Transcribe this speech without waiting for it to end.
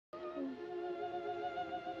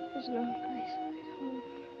There's no place like home.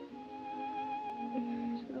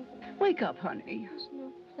 There's no... Wake up, honey. There's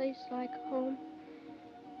no place like home.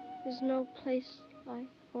 There's no place like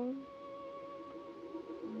home.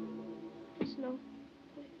 There's no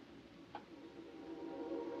place.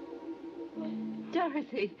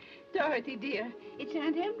 Dorothy, dear. It's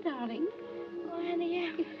Aunt Em, darling. Oh, Auntie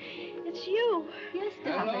Em, it's you. Yes,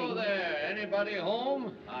 darling. Hello there. Anybody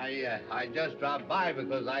home? I just dropped by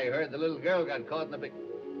because I heard the little girl got caught in the big...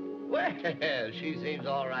 Well, she seems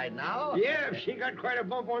all right now. Yeah, she got quite a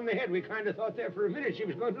bump on the head. We kind of thought there for a minute she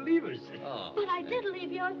was going to leave us. Oh. But I did leave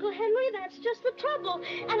you, Uncle Henry. That's just the trouble.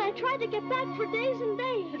 And I tried to get back for days and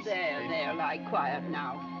days. There, lie quiet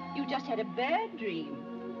now. You just had a bad dream.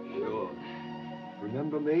 Sure.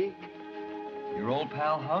 Remember me? Your old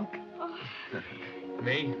pal, Hunk? Oh.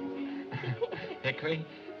 Me? Hickory?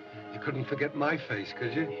 You couldn't forget my face,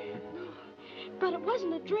 could you? But it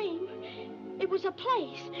wasn't a dream. It was a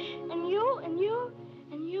place. And you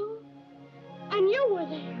were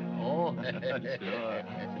there. Oh.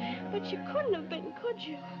 But you couldn't have been, could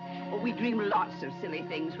you? Oh, we dream lots of silly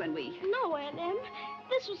things when we... No, Aunt Em.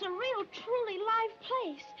 This was a real, truly live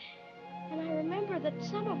place. And I remember that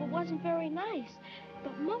some of it wasn't very nice,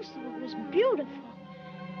 but most of it was beautiful.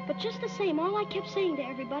 But just the same, all I kept saying to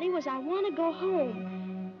everybody was, I want to go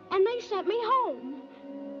home. And they sent me home.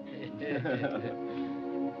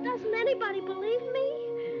 Doesn't anybody believe me?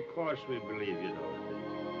 Of course we believe you, though.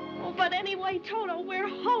 Oh, but anyway, Toto, we're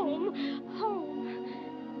home. Home.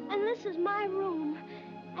 And this is my room.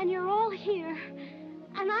 And you're all here.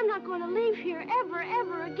 And I'm not going to leave here ever,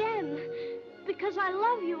 ever again. Because I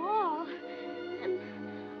love you all. And,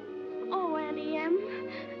 oh, Auntie Em,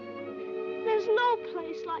 there's no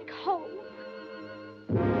place like home.